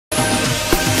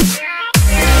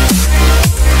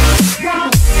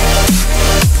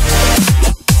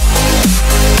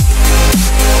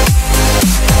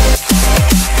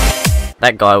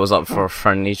That guy was up for a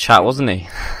friendly chat, wasn't he?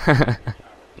 Yeah.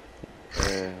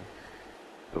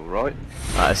 Alright.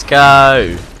 Let's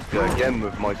go! Go again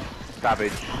with my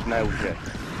savage snail jet.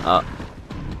 Nice,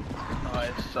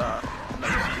 nice to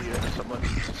you. Someone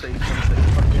say something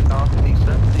fucking nasty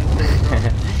stuff these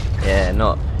days. Yeah,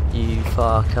 not you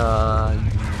fucker.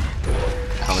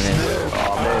 Coming in.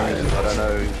 Oh man, I don't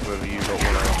know whether you got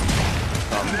one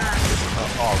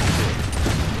oh shit.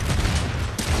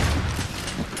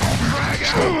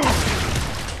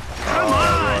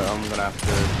 Right, I'm gonna have to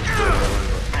do it over.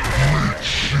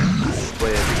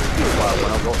 Weird. Well,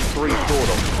 when I've got 3 sword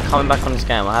on. Coming back on this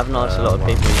game, I have noticed a lot of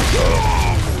people install it.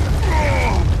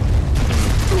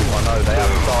 I know, they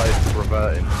have started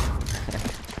reverting.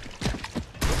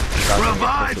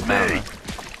 Revive me!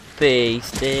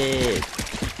 Beasted!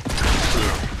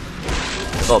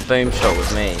 I've got a boom shot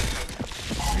with me.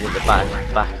 With the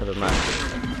back of the map.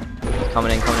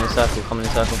 Coming in circle, coming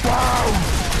in circle.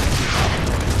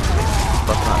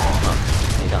 Bust him out.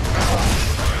 He's done.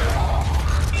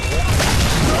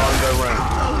 Go round.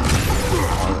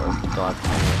 Dive.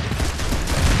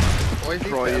 Why is he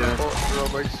Try, teleporting on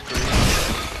my screen?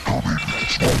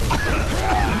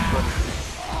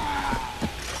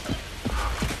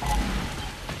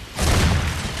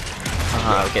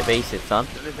 Get beasted, son.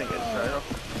 Anything gets straight off.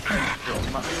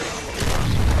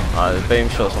 Alright, the boom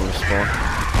shot's on the spawn.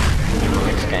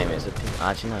 Next game is a...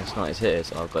 Actually no, it's not, it's here.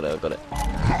 So I've got it.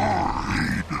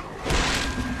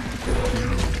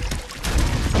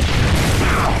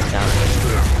 Down.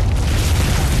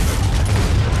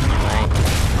 Right.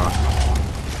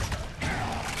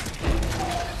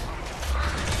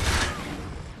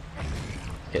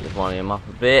 Get the volume up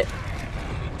a bit.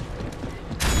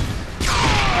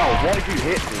 Oh, why did you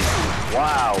hit me?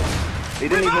 Wow. He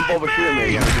didn't even bother shooting me,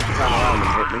 he just turned around and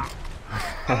hit me.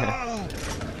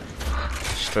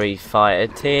 Street Fighter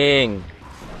ting.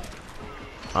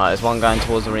 Alright, there's one going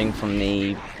towards the ring from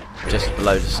the... just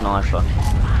below the sniper. Got a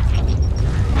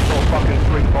fucking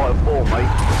Street Fighter 4,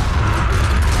 mate.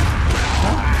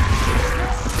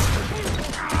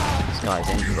 This guy's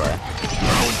everywhere.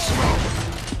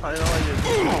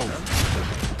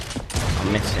 I'm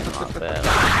missing right there.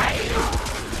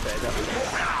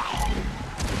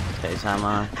 Get his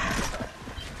ammo.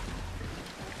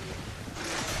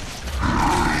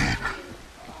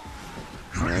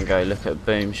 I'm gonna go look at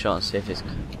boom shot and see if it's...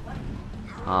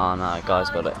 Oh no, guy's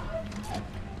got it.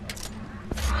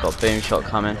 Got boom shot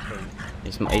coming.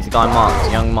 He's a guy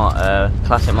marked, young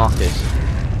classic Marcus.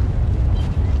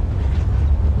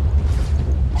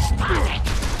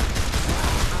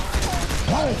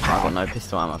 I've got no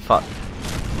pistol ammo, fuck.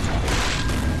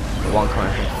 The one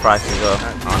coming from Frag as well.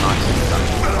 Oh nice.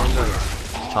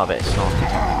 Try a bit of sniper.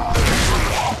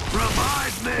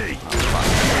 Revive me!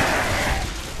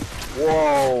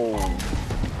 Whoa!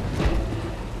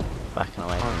 Backing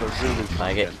away. Really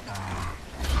Flag it.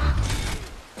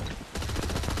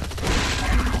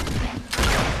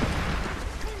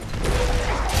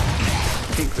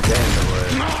 Keep forgetting the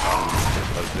word.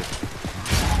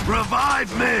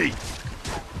 Revive me!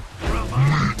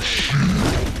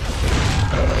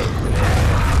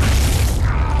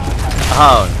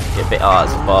 Oh, get a bit. Oh,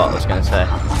 that's a bot. I was gonna say.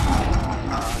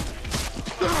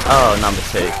 Oh, number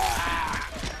 2.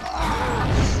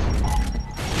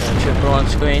 Triple on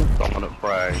screen. Dominant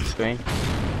Frag. Screen.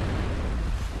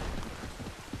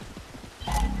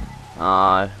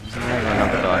 Ah, there's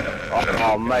another guy.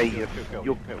 Oh, mate, you're...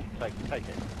 Take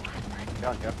it.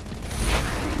 Can't you?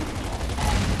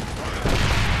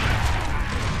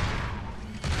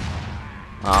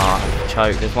 Ah,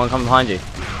 choke. There's one coming behind you.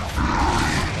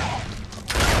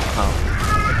 Oh.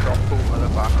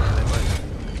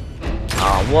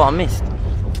 Oh, what? I missed.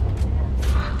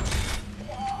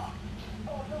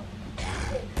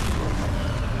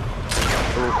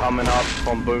 They're all coming up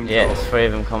from boom. Yeah, there's 3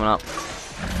 of them coming up.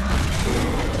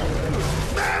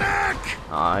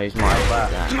 Ah, who's my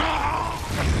back?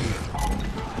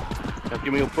 Now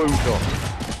give me your boom shot.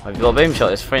 Have you got a boom shot?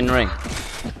 There's 3 in the ring.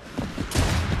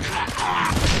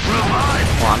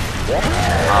 One.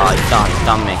 Ah, he's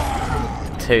done me.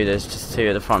 2, there's just 2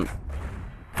 at the front.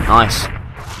 Nice.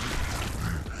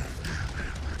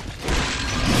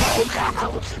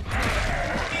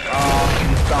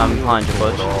 Coming behind you,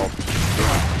 bud.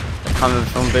 Coming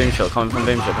from boom shot, behind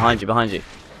you.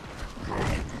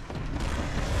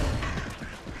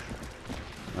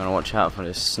 I'm gonna watch out for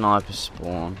this sniper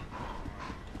spawn.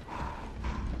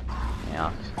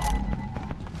 Yeah.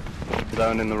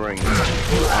 Down in the ring.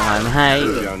 Hey.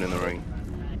 Down in the ring.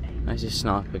 Where's this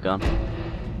sniper gun?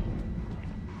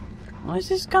 Where's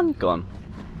this gun gone?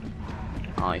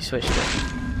 Oh, he switched it.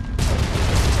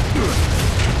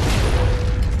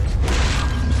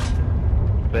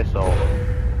 Piss off.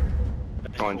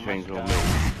 Try and change your move.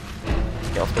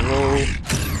 Get off the wall.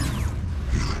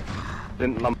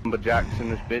 Didn't lumberjacks in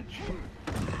this bitch.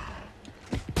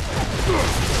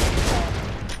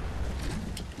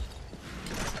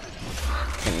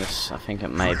 I think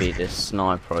it may be this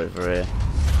sniper over here.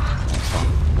 Next one.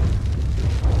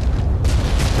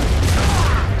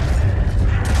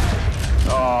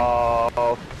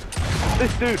 Oh,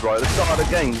 this dude right at the start of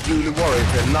the game, Zulu Warrior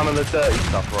said none of the dirty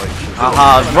stuff, right?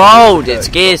 Haha, rolled! It's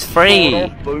gears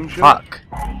free! Fuck.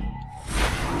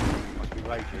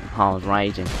 I was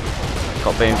raging.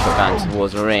 Got boom shot going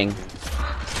towards the ring.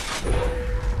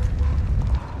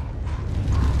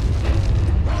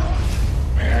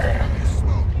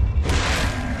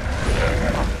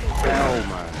 Hell,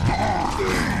 man.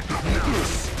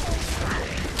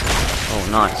 Oh,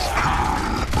 nice.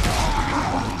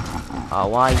 Oh,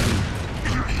 why you...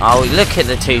 Oh, look at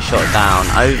the two-shot down.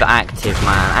 Overactive,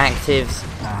 man. Actives...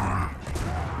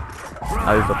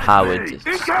 Overpowered.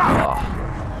 Oh,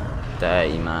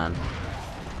 dirty, man.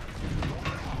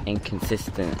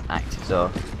 Inconsistent actives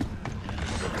are.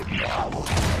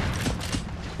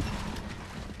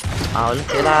 Oh,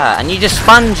 look at that. And you just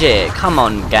sponge it. Come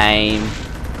on, game.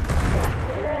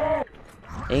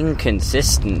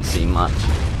 Inconsistency much.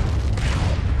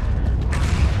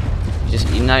 Just,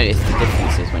 you notice the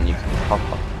differences when you can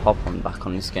hop on back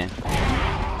on this game.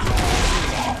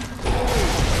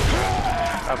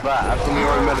 Have that. Have some of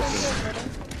your own medicine.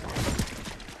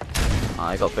 Oh,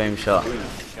 I got boom shot.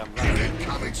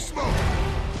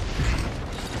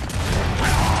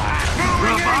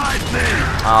 Revive me!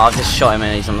 Oh, I've just shot him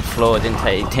and he's on the floor. He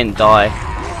didn't die.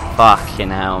 Fucking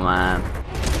hell, man.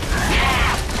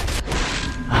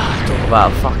 Talk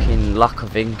about fucking luck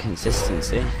of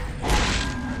inconsistency.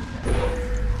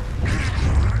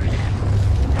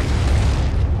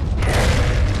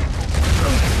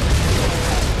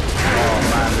 Oh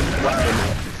man, this weapon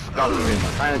is disgusting. I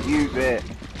can't use it.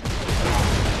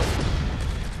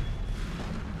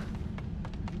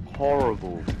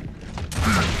 Horrible.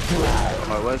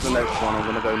 Alright, where's the next one? I'm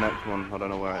gonna go next one. I don't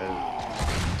know where it is.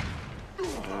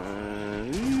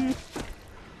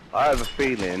 I have a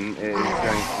feeling it is going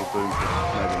to be boom.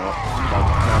 Maybe not.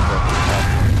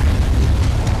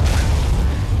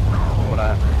 What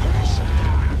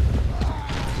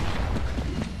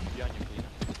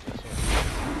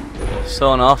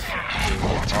Sawn off.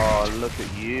 Oh, look at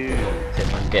you.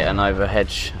 Get an overhead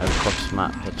across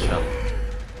map headshot.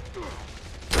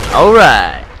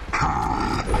 Alright.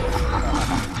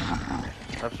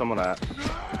 Have some of that.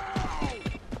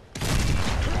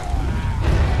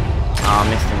 Oh, I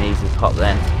missed an easy pop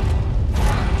then.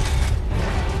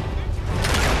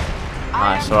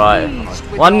 Nice, alright.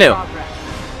 1-0.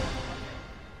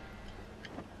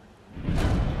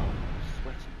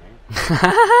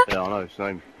 Yeah, I know,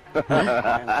 same.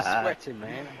 I'm sweating,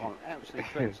 man. I'm absolutely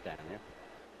drenched down here.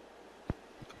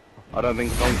 I don't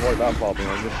think I'm quite that far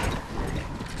behind this.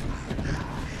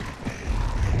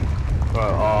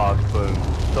 Right, ah, boom.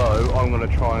 So, I'm going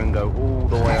to try and go all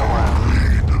the way around.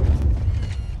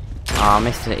 Oh, I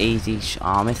missed an easy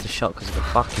I missed a shot because of the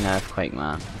fucking earthquake,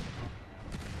 man.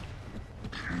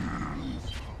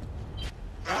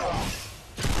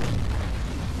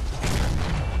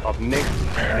 I've nicked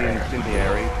the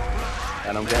incendiary,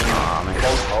 and I'm getting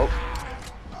bolt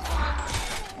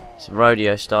It's a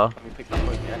rodeo star.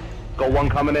 Got one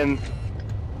coming in.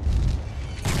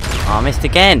 Oh, I missed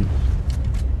again.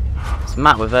 It's a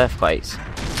map with earthquakes.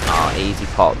 Oh, easy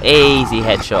pop. Easy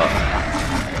headshot.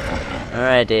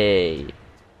 Ready.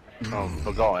 Oh,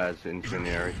 forgot it has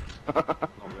incendiary.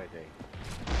 Already.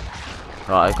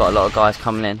 Right, I've got a lot of guys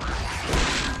coming in. I'm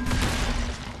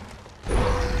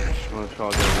going to try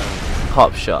and go around.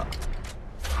 Pop shot.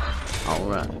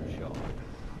 Alright.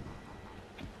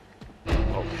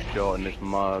 Oh, shot in this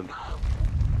mug.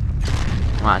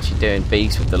 I'm actually doing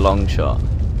beats with the long shot.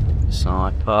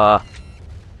 Sniper.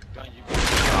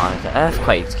 Oh, the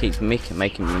earthquake keeps making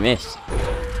me miss.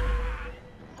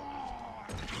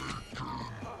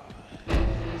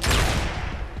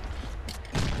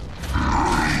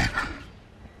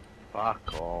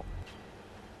 Fuck off.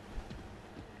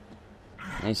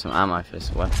 I need some ammo for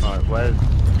this weapon. Alright, where's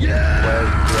the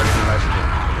ready medicine?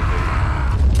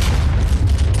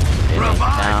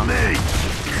 Revive Down. me!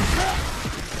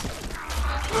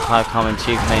 High coming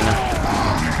tube cleaner.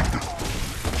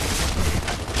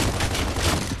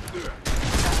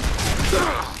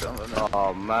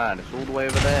 Oh man, it's all the way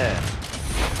over there.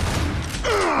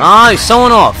 No,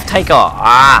 someone off. Take off.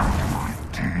 Ah.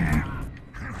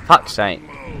 Fuck's sake.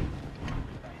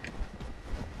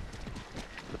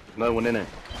 There's no one in it.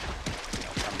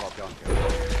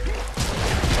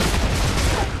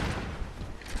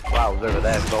 Wow, it was over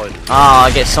there, sorry. Oh,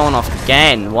 I get sawn off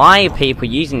again. Why are people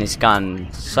using this gun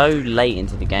so late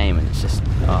into the game? And it's just,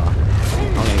 oh,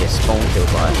 I'm gonna get spawn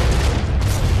killed by it.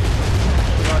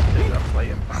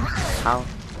 How?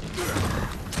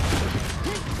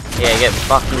 Yeah, get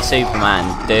fucking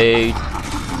Superman, dude.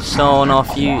 Sawn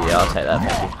off you. Yeah, I'll take that,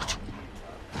 thank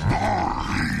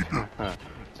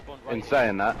you. In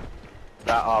saying that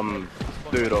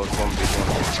dude was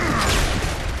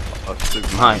 1v1 of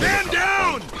Superman. Man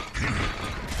down!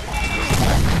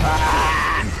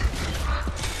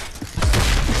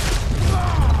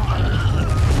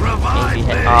 Revive me!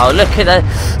 Oh, look at that.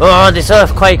 Oh, this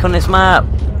earthquake on this map.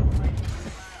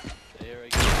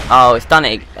 Oh, it's done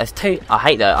it. It's too. I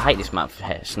hate that. I hate this map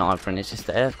for sniping. It's just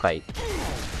the earthquake.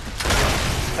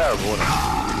 Terrible.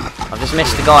 I've just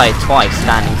missed the guy twice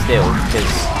standing still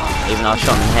because even though I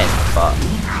shot him in the head, but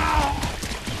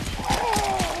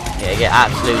yeah, get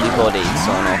absolutely bodied,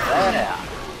 sawn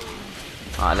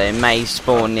off. Alright, they may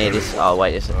spawn near this. Oh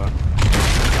wait, this.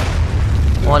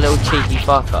 What a little cheeky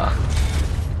fucker.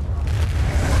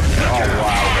 Oh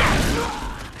wow.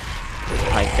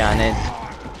 Hey, Gannon.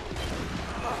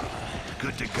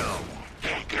 Good to go.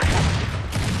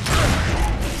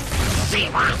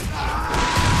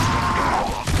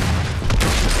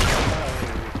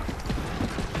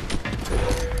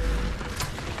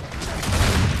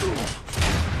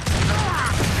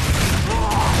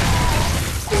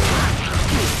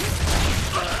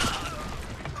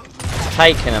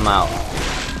 Taking him out.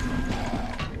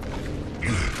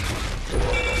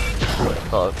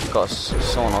 Got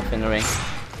sawn off in the ring.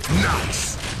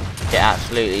 Nice. Get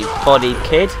absolutely bodied,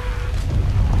 kid.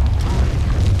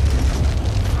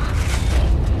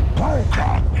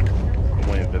 I'm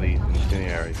waiting for these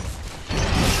incendiaries.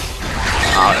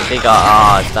 Oh, the big guy.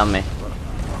 Oh, it's done me.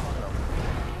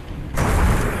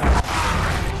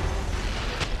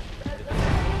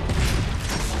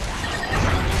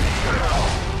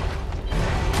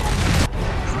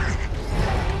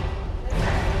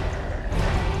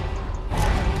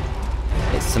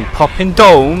 It's some popping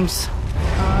domes.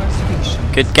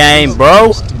 Good game,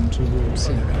 bro. Humans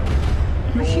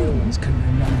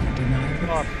can no longer deny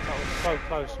God, that was so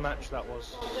close match, that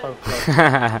was so close.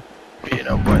 You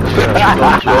know what?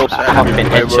 Popping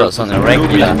headshots on the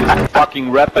regular. Fucking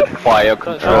rapid fire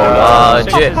controller. Oh,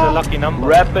 Six is a lucky number.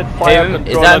 Rapid fire Who, controller.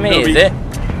 is that me? Is it?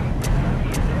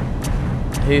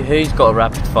 Who's got a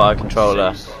rapid fire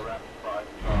controller?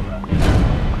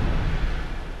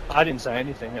 I didn't say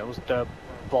anything, it was the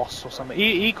boss or something.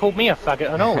 He called me a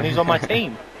faggot and all, and he's on my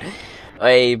team.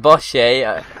 Hey, boss,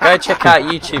 yeah. Go check out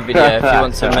YouTube video if you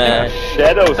want some.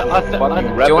 Shadowz.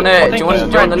 Do you want to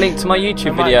join the link to my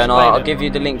YouTube video, and I'll give you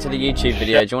the link to the YouTube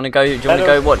video. Do you want to go? Do you want to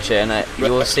go watch it? And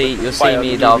you'll see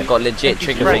me that I've got legit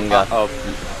trigger finger.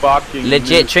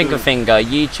 Legit trigger finger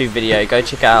YouTube video. Go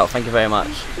check it out. Thank you very much.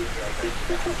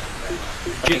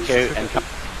 GQ and come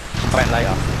back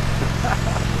later.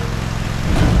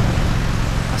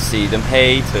 I see them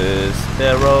haters.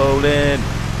 They're rolling.